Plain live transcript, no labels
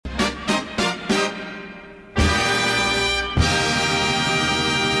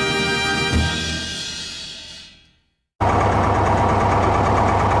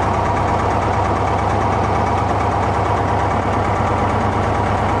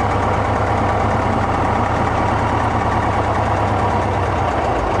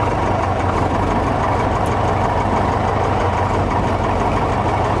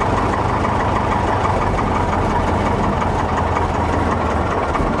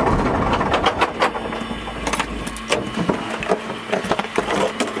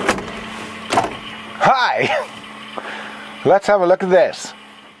Let's have a look at this.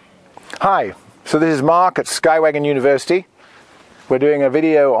 Hi, so this is Mark at Skywagon University. We're doing a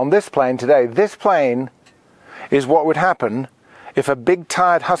video on this plane today. This plane is what would happen if a big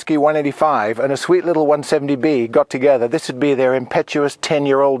tired Husky 185 and a sweet little 170B got together. This would be their impetuous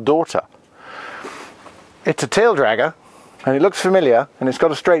 10-year-old daughter. It's a Taildragger, and it looks familiar, and it's got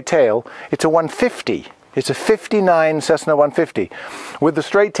a straight tail. It's a 150. It's a 59 Cessna 150 with the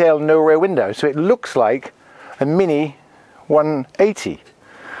straight tail and no rear window, so it looks like a mini 180.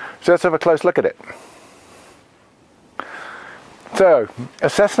 So let's have a close look at it. So, a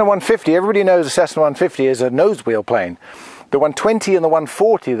Cessna 150, everybody knows a Cessna 150 is a nose wheel plane. The 120 and the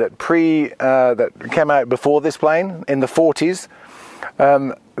 140 that came out before this plane in the 40s,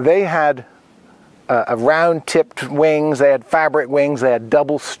 they had a round-tipped wings, they had fabric wings, they had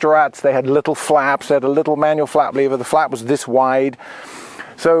double struts, they had little flaps, they had a little manual flap lever. The flap was this wide.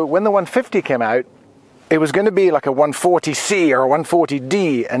 So when the 150 came out, it was going to be like a 140C or a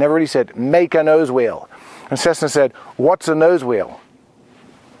 140D, and everybody said, make a nose wheel. And Cessna said, what's a nose wheel?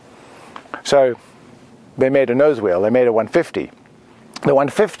 So they made a nose wheel, they made a 150. The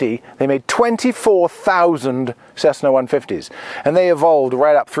 150, they made 24,000 Cessna 150s, and they evolved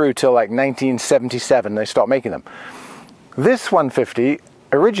right up through till like 1977, they stopped making them. This 150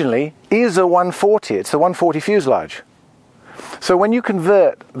 originally is a 140, it's the 140 fuselage. So when you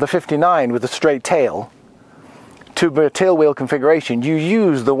convert the 59 with the straight tail to a tail wheel configuration, you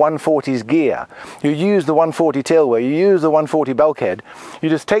use the 140's gear, you use the 140 tail wheel, you use the 140 bulkhead, you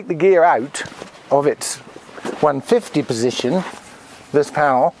just take the gear out of its 150 position, this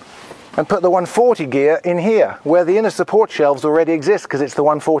panel, and put the 140 gear in here, where the inner support shelves already exist because it's the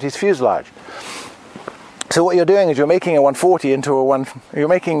 140's fuselage. So what you're doing is you're making a 140 into you're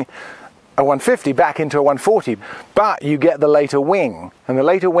making a 150 back into a 140, but you get the later wing, and the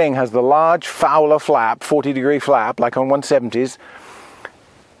later wing has the large Fowler flap, 40-degree flap, like on 170s,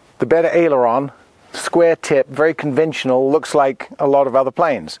 the better aileron, square tip, very conventional, looks like a lot of other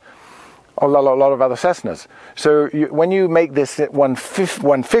planes, a lot of other Cessnas. So when you make this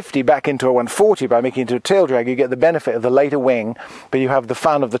 150 back into a 140 by making it into a Taildragger, you get the benefit of the later wing, but you have the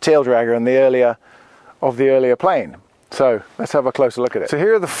fun of the Taildragger and the earlier plane. So let's have a closer look at it. So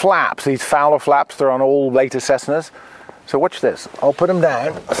here are the flaps, these Fowler flaps. They're on all later Cessnas. So watch this. I'll put them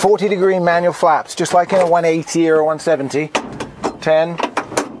down. 40-degree manual flaps, just like in a 180 or a 170. 10,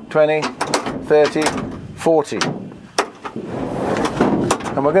 20, 30, 40.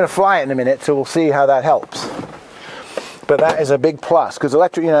 And we're going to fly it in a minute, so we'll see how that helps. But that is a big plus, because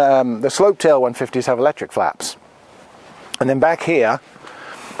electric, the slope tail 150s have electric flaps. And then back here,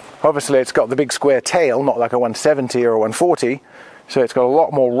 obviously it's got the big square tail, not like a 170 or a 140, so it's got a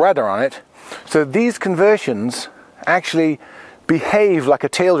lot more rudder on it. So these conversions actually behave like a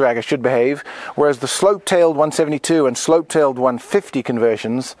Taildragger should behave, whereas the slope-tailed 172 and slope-tailed 150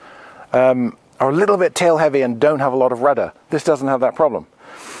 conversions are a little bit tail-heavy and don't have a lot of rudder. This doesn't have that problem.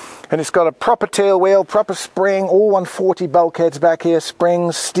 And it's got a proper tail wheel, proper spring, all 140 bulkheads back here,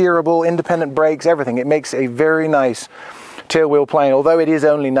 springs, steerable, independent brakes, everything. It makes a very nice tailwheel plane, although it is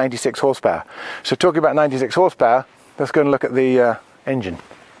only 96 horsepower. So talking about 96 horsepower, let's go and look at the engine.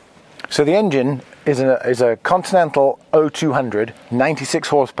 So the engine is a Continental 0200, 96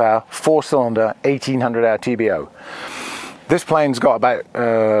 horsepower, 4-cylinder, 1800 hour TBO. This plane's got about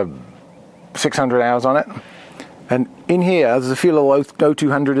 600 hours on it. And in here, there's a few little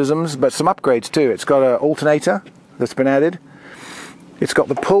 0200-isms, but some upgrades too. It's got an alternator that's been added. It's got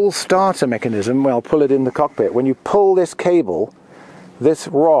the pull starter mechanism. Well, I'll pull it in the cockpit. When you pull this cable, this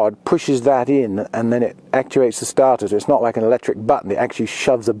rod pushes that in, and then it actuates the starter. So it's not like an electric button. It actually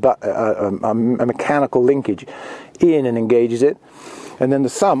shoves a mechanical linkage in and engages it. And then the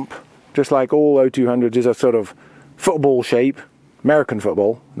sump, just like all 0200s, is a sort of football shape, American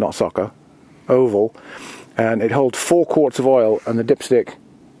football, not soccer, oval. And it holds 4 quarts of oil, and the dipstick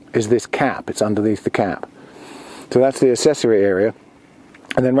is this cap. It's underneath the cap. So that's the accessory area.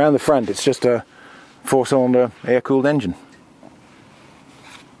 And then round the front, it's just a 4-cylinder air-cooled engine.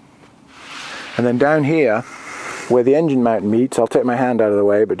 And then down here, where the engine mount meets, I'll take my hand out of the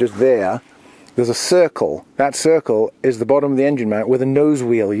way, but just there's a circle. That circle is the bottom of the engine mount where the nose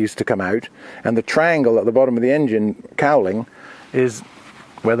wheel used to come out, and the triangle at the bottom of the engine cowling is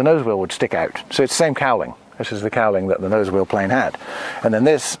where the nose wheel would stick out. So it's the same cowling. This is the cowling that the nose wheel plane had. And then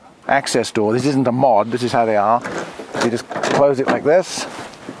this access door, this isn't a mod, this is how they are. You just close it like this.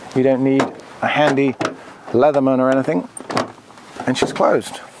 You don't need a handy Leatherman or anything. And she's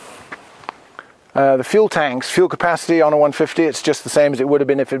closed. The fuel tanks, fuel capacity on a 150, it's just the same as it would have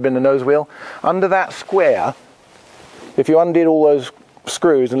been if it had been a nose wheel. Under that square, if you undid all those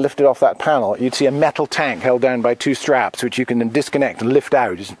screws and lifted off that panel, you'd see a metal tank held down by 2 straps, which you can then disconnect and lift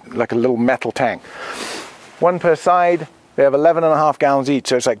out. It's like a little metal tank. 1 per side. They have 11.5 gallons each,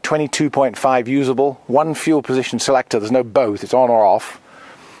 so it's like 22.5 usable. 1 fuel position selector. There's no both. It's on or off.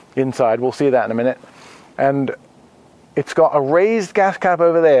 Inside, we'll see that in a minute. And it's got a raised gas cap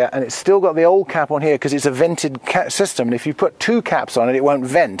over there, and it's still got the old cap on here because it's a vented system. And if you put 2 caps on it, it won't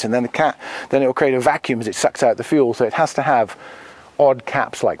vent, and then then it will create a vacuum as it sucks out the fuel. So it has to have odd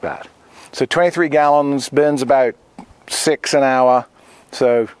caps like that. So 23 gallons, burns about 6 an hour,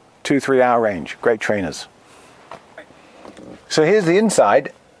 so 2-3 hour range. Great trainers. So here's the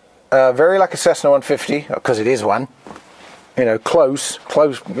inside, very like a Cessna 150, because it is one. You know, close,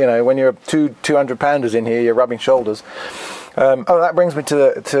 you know, when you're 200 pounders in here, you're rubbing shoulders. That brings me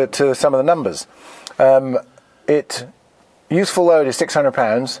to some of the numbers. Useful load is 600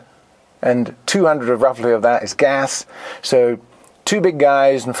 pounds, and 200 roughly of that is gas. So 2 big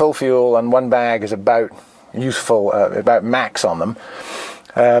guys and full fuel and 1 bag is about useful, about max on them.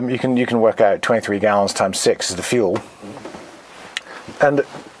 You can work out 23 gallons times 6 is the fuel. And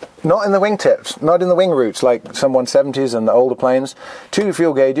not in the wingtips, not in the wing roots like some 170s and the older planes. 2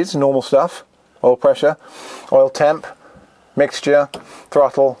 fuel gauges, normal stuff, oil pressure, oil temp, mixture,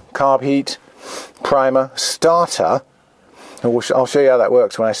 throttle, carb heat, primer, starter. And I'll show you how that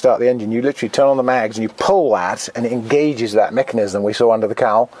works when I start the engine. You literally turn on the mags and you pull that and it engages that mechanism we saw under the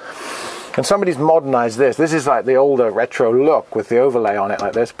cowl. And somebody's modernized this. This is like the older retro look with the overlay on it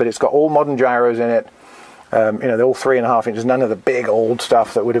like this, but it's got all modern gyros in it. You know, they're all 3.5 inches, none of the big old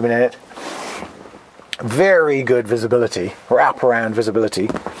stuff that would have been in it. Very good visibility, wrap-around visibility.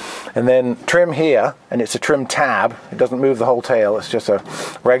 And then trim here, and it's a trim tab. It doesn't move the whole tail, it's just a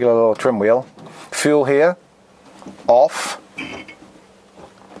regular little trim wheel. Fuel here, off,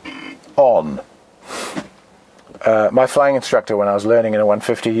 on. My flying instructor, when I was learning in a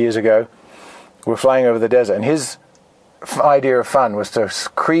 150 years ago, we're flying over the desert, and his idea of fun was to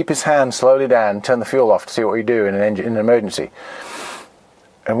creep his hand slowly down, turn the fuel off to see what we do in an emergency.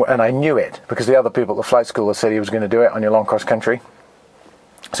 And I knew it because the other people at the flight school had said he was going to do it on your long cross country.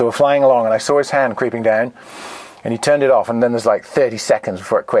 So we're flying along and I saw his hand creeping down and he turned it off, and then there's like 30 seconds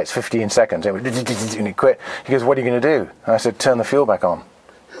before it quits, 15 seconds, and he quit. He goes, "What are you going to do?" And I said, "Turn the fuel back on."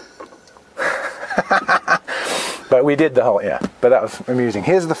 But we did the whole, yeah, but that was amusing.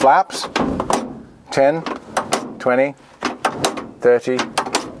 Here's the flaps. 10, 20, 30,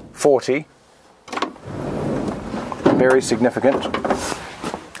 40, very significant.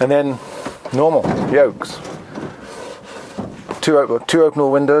 And then normal yokes. Two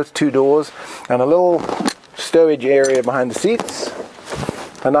openable windows, 2 doors, and a little stowage area behind the seats.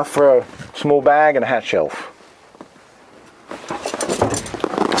 Enough for a small bag and a hat shelf.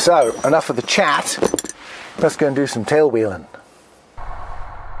 So, enough of the chat. Let's go and do some tail wheeling.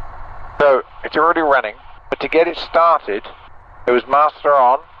 So, it's already running, but to get it started, it was master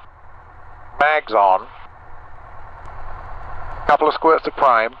on, mags on, a couple of squirts of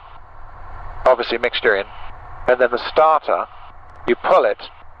prime, obviously mixture in, and then the starter, you pull it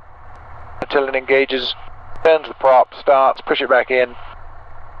until it engages, turns the prop, starts, push it back in,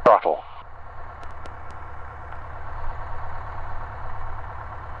 throttle.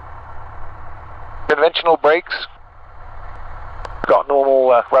 Conventional brakes, got normal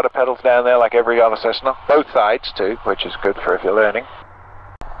rudder pedals down there like every other Cessna, both sides too, which is good for if you're learning.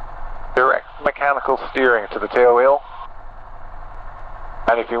 Direct mechanical steering to the tail wheel,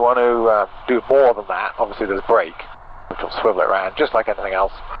 and if you want to do more than that, obviously there's brake, which will swivel it around just like anything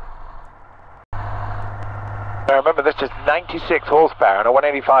else. Now remember, this is 96 horsepower and a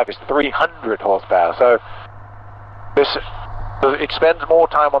 185 is 300 horsepower, so it spends more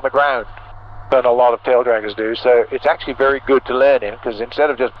time on the ground than a lot of taildraggers do, so it's actually very good to learn in, because instead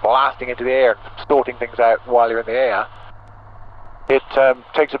of just blasting into the air and sorting things out while you're in the air, it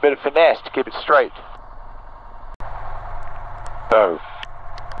takes a bit of finesse to keep it straight. So,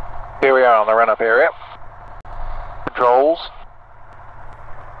 here we are on the run-up area. Controls.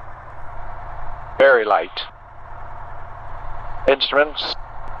 Very light. Instruments.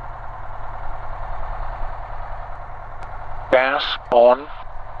 Gas on.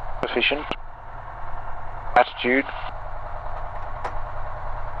 Sufficient. Attitude,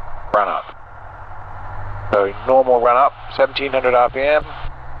 run up. So normal run up, 1700 RPM,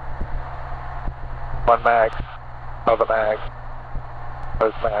 1 mag, other mag,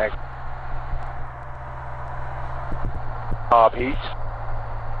 both mag, carb heat,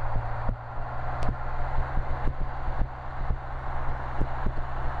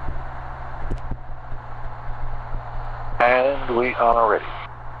 and we are ready.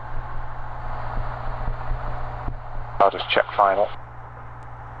 I'll just check final.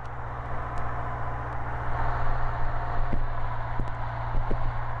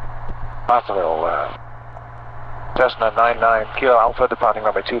 Placerville, Cessna 99 Kilo Alpha departing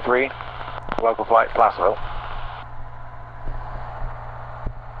runway 23, local flight Placerville.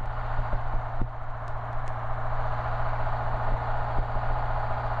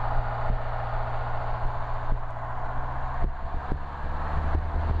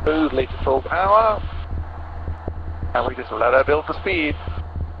 Smoothly to full power, and we just let her build for speed.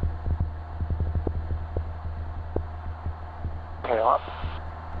 Tail up.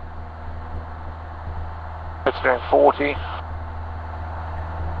 It's doing 40.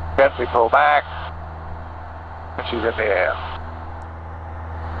 Gently pull back, and she's in the air.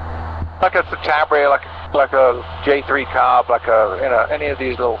 Like a Taildragger, like a J3 carb, like a any of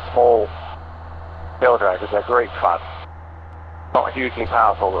these little small Taildraggers. They're great fun. Not hugely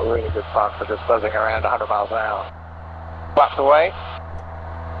powerful, but really good fun for just buzzing around 100 miles an hour. Flaps away.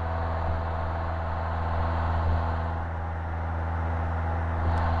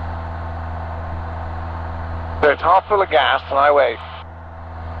 So it's half full of gas, and I weigh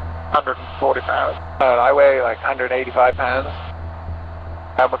 140 pounds. And I weigh like 185 pounds.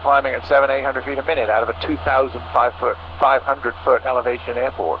 And we're climbing at 700-800 feet a minute out of a 2,500 foot elevation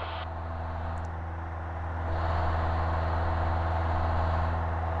airport.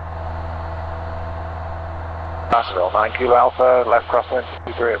 Placerville, 9 Kilo Alpha, left crosswind,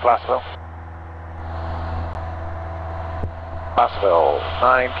 23 at Placerville. Placerville,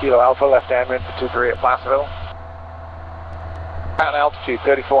 9 Kilo Alpha, left downwind for 23 at Placerville. At altitude,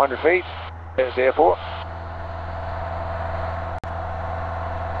 3,400 feet, there's the airport.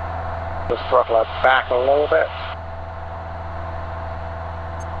 Just throttle it back a little bit.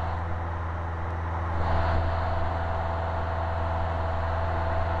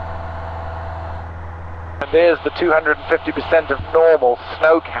 And there's the 250% of normal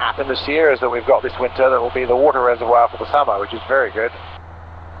snow cap in the Sierras that we've got this winter that will be the water reservoir for the summer, which is very good.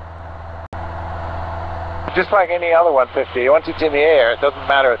 Just like any other 150, once it's in the air, it doesn't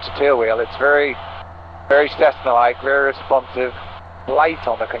matter, it's a tail wheel. It's very, very Cessna-like, very responsive, light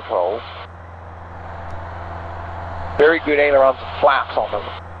on the controls. Very good ailerons and flaps on them.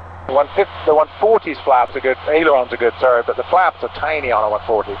 The 140's flaps are good, ailerons are good, sorry, but the flaps are tiny on a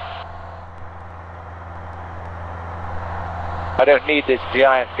 140. I don't need this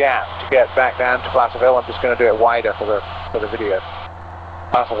giant gap to get back down to Placerville. I'm just going to do it wider for the video.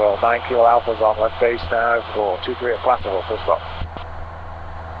 Placerville, 9 Kilo Alpha's on left base now for 23 at Placerville, full stop.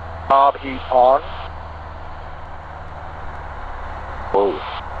 Carb heat on. Whoa,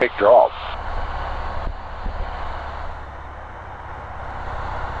 big drop.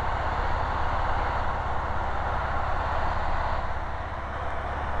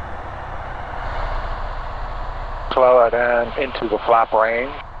 Slower down into the flap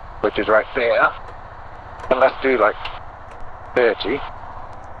range, which is right there. And let's do like 30.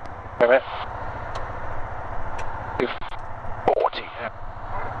 Wait a minute. Do 40.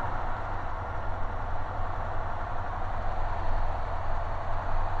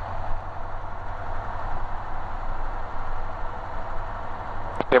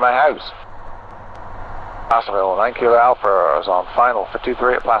 See my house. Placerville, 9 Kilo Alpha is on final for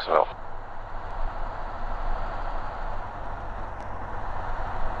 23 at Placerville.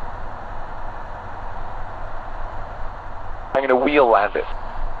 I'm going to wheel land it.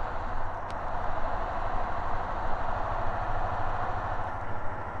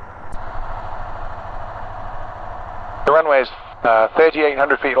 The runway is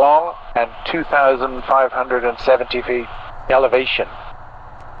 3,800 feet long and 2,570 feet elevation.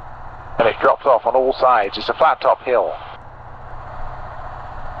 And it drops off on all sides. It's a flat top hill.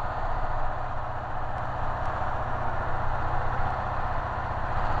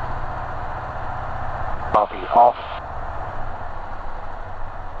 I'll be off.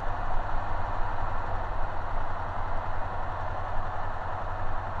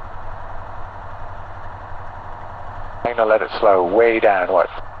 I'm going to let it slow way down, what?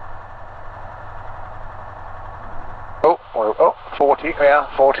 Oh, 40, yeah,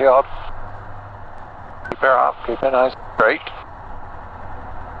 40 odd. Keep her up, keep her nice, straight.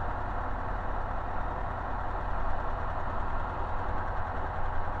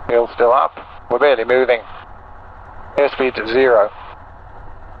 Wheel still up, we're barely moving. Airspeed's at 0.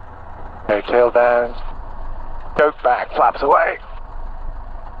 Okay, tail down. Go back, flaps away.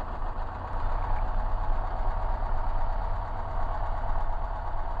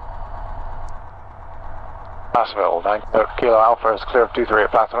 Placerville, 9 Kilo Alpha is clear of 23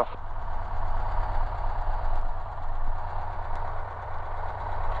 at Placerville.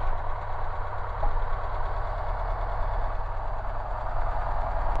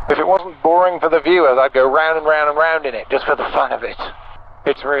 If it wasn't boring for the viewers, I'd go round and round and round in it, just for the fun of it.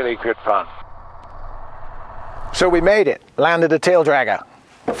 It's really good fun. So we made it, landed a Taildragger,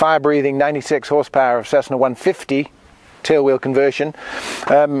 fire-breathing 96 horsepower of Cessna 150 tailwheel conversion.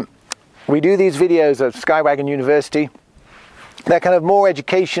 We do these videos at Skywagon University. They're kind of more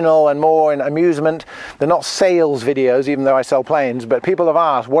educational and more in amusement. They're not sales videos, even though I sell planes, but people have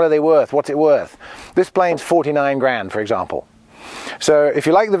asked, what are they worth? What's it worth? This plane's 49 grand, for example. So if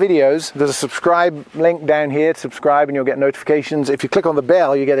you like the videos, there's a subscribe link down here to subscribe and you'll get notifications. If you click on the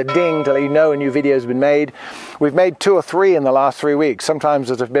bell, you get a ding to let you know a new video has been made. We've made 2 or 3 in the last 3 weeks. Sometimes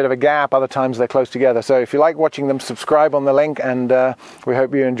there's a bit of a gap, other times they're close together. So if you like watching them, subscribe on the link, and we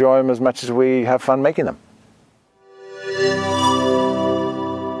hope you enjoy them as much as we have fun making them.